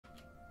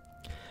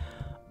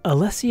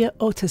Alessia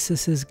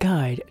Otis's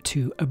Guide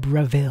to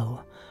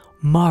Bravil.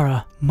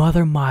 Mara,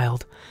 Mother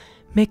Mild,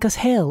 make us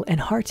hale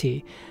and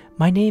hearty.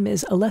 My name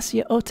is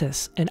Alessia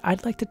Otis, and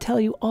I'd like to tell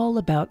you all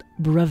about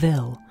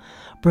Bravil.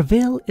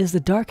 Bravil is the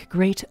dark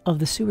grate of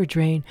the sewer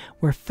drain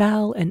where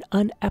foul and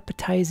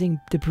unappetizing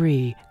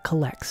debris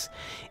collects.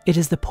 It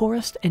is the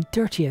poorest and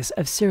dirtiest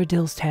of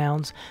Cyrodiil's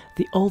towns,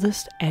 the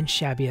oldest and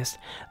shabbiest,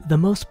 the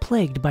most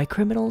plagued by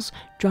criminals,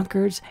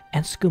 drunkards,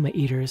 and skooma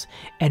eaters,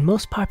 and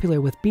most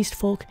popular with beast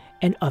folk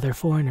and other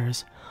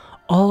foreigners.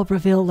 All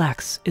Bravil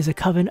lacks is a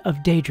coven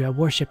of Daedra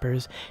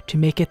worshippers to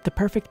make it the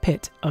perfect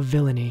pit of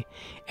villainy,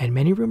 and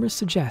many rumors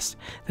suggest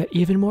that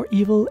even more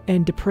evil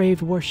and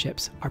depraved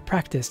worships are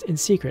practiced in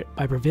secret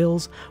by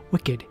Bravil's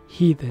wicked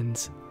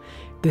heathens.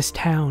 This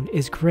town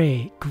is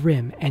grey,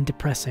 grim, and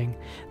depressing.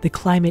 The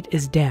climate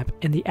is damp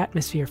and the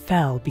atmosphere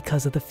foul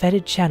because of the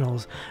fetid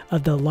channels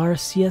of the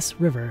Larcius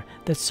River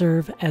that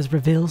serve as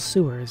Bravil's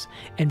sewers,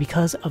 and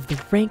because of the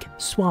rank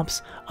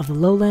swamps of the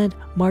lowland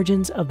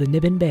margins of the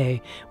Niben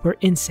Bay, where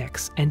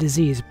insects and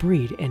disease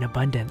breed in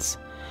abundance.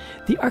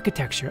 The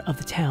architecture of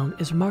the town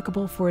is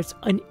remarkable for its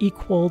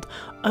unequaled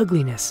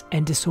ugliness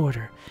and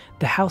disorder.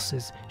 The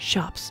houses,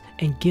 shops,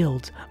 and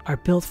guilds are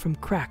built from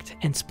cracked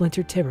and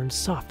splintered timber,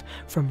 soft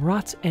from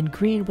rot and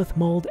green with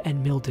mold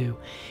and mildew.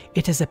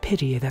 It is a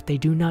pity that they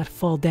do not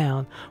fall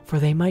down, for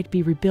they might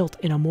be rebuilt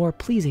in a more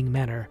pleasing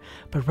manner,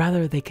 but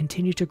rather they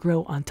continue to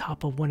grow on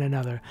top of one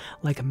another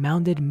like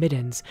mounded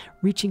middens,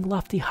 reaching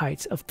lofty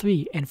heights of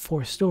 3 and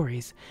 4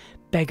 stories.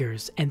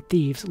 Beggars and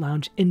thieves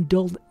lounge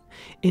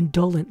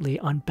indolently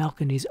on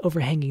balconies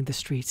overhanging the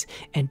streets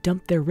and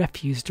dump their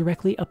refuse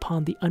directly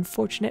upon the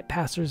unfortunate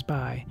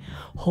passers-by.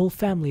 Whole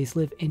families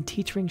live in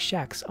teetering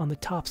shacks on the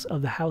tops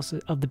of the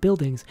houses of the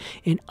buildings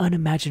in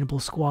unimaginable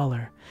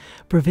squalor.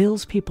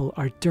 Bravil's people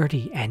are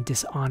dirty and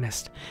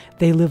dishonest.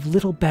 They live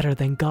little better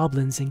than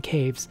goblins in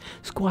caves,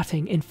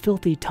 squatting in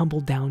filthy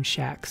tumble-down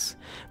shacks.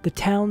 The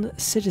town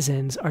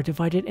citizens are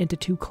divided into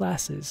 2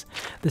 classes: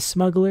 the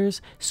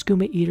smugglers,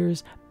 skooma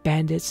eaters,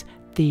 bandits,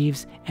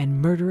 thieves,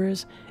 and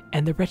murderers,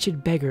 and the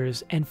wretched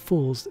beggars and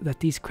fools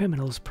that these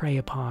criminals prey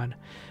upon.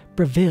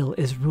 Bravil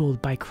is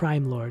ruled by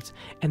crime lords,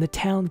 and the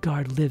town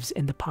guard lives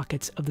in the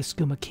pockets of the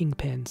skooma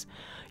kingpins.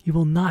 You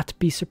will not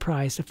be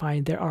surprised to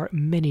find there are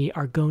many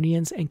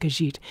Argonians and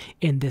Khajiit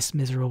in this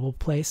miserable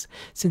place,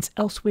 since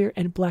Elsewhere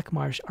and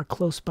Blackmarsh are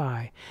close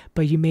by,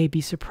 but you may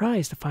be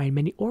surprised to find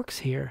many orcs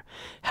here.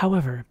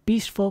 However,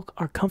 beast folk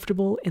are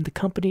comfortable in the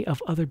company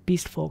of other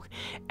beast folk,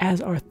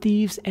 as are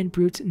thieves and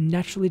brutes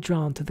naturally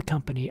drawn to the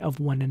company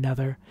of one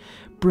another.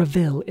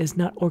 Bravil is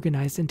not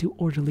organized into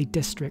orderly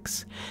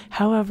districts.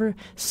 However,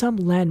 some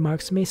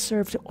landmarks may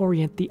serve to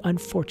orient the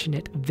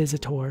unfortunate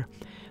visitor.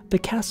 The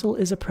castle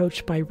is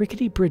approached by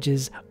rickety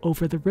bridges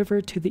over the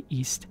river to the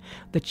east.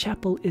 The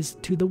chapel is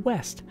to the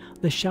west.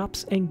 The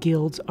shops and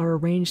guilds are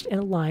arranged in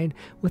a line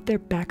with their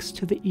backs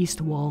to the east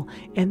wall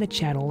and the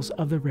channels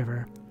of the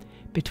river.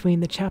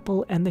 Between the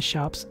chapel and the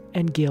shops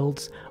and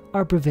guilds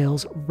are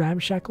Bravil's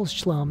ramshackle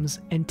slums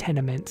and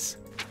tenements.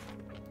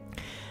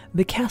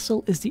 The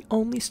castle is the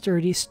only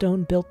sturdy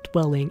stone-built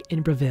dwelling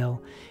in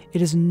Bravil.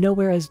 It is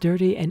nowhere as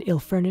dirty and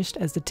ill-furnished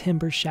as the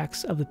timber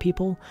shacks of the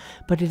people,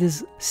 but it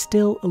is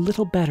still a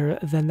little better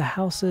than the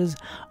houses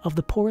of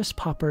the poorest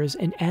paupers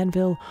in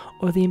Anvil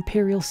or the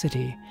imperial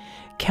city.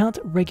 Count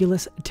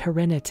Regulus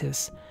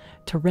Terentius,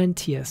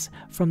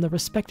 from the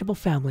respectable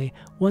family,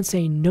 once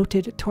a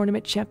noted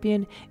tournament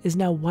champion, is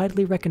now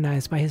widely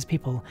recognized by his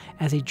people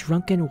as a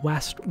drunken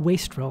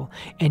wastrel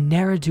and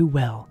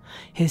ne'er-do-well.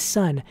 His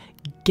son,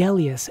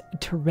 Gellius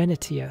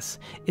Terentius,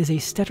 is a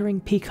stuttering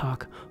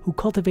peacock who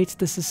cultivates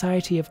the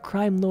society of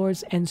crime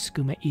lords and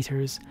skooma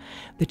eaters.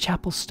 The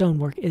chapel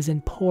stonework is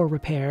in poor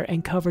repair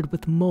and covered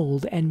with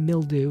mold and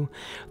mildew.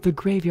 The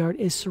graveyard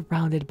is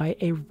surrounded by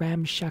a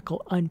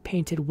ramshackle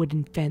unpainted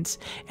wooden fence,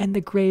 and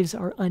the graves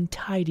are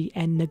untidy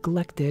and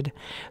neglected.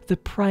 The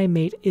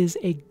primate is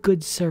a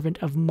good servant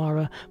of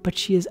Mara, but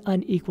she is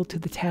unequal to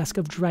the task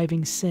of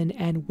driving sin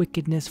and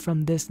wickedness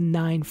from this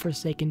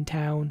forsaken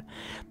town.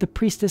 The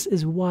priestess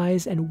is wise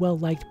and well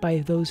liked by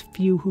those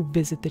few who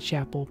visit the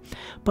chapel,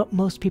 but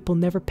most people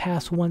never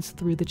pass once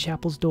through the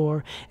chapel's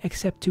door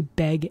except to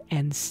beg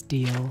and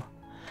steal.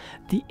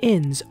 The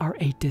inns are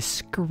a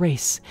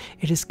disgrace.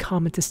 It is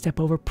common to step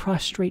over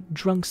prostrate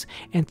drunks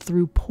and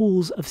through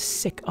pools of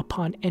sick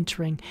upon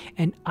entering,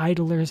 and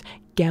idlers,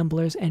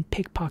 gamblers, and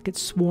pickpockets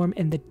swarm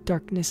in the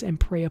darkness and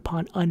prey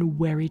upon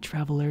unwary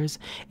travelers.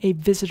 A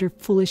visitor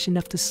foolish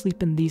enough to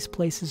sleep in these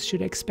places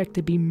should expect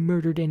to be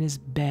murdered in his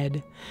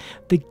bed.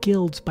 The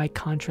guilds, by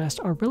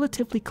contrast, are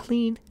relatively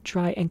clean,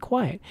 dry, and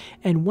quiet,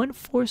 and one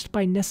forced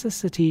by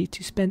necessity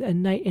to spend a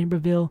night in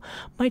Bravil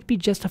might be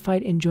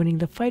justified in joining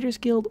the Fighters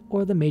Guild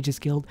or the Mages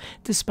Guild,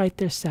 despite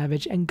their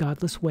savage and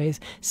godless ways,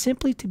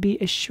 simply to be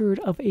assured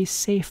of a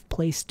safe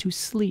place to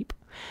sleep.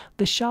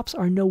 The shops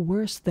are no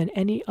worse than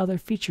any other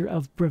feature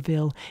of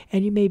Bravil,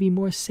 and you may be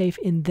more safe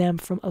in them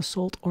from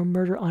assault or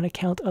murder on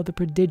account of the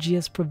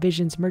prodigious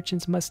provisions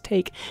merchants must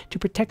take to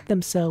protect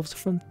themselves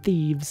from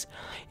thieves.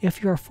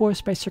 If you are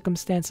forced by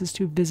circumstances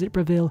to visit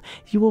Bravil,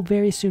 you will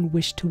very soon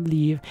wish to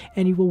leave,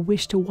 and you will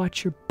wish to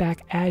watch your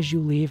back as you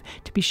leave,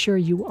 to be sure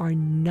you are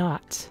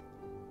not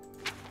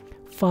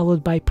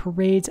followed by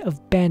parades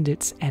of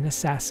bandits and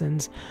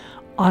assassins.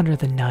 Honor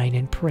the 9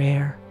 in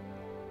prayer.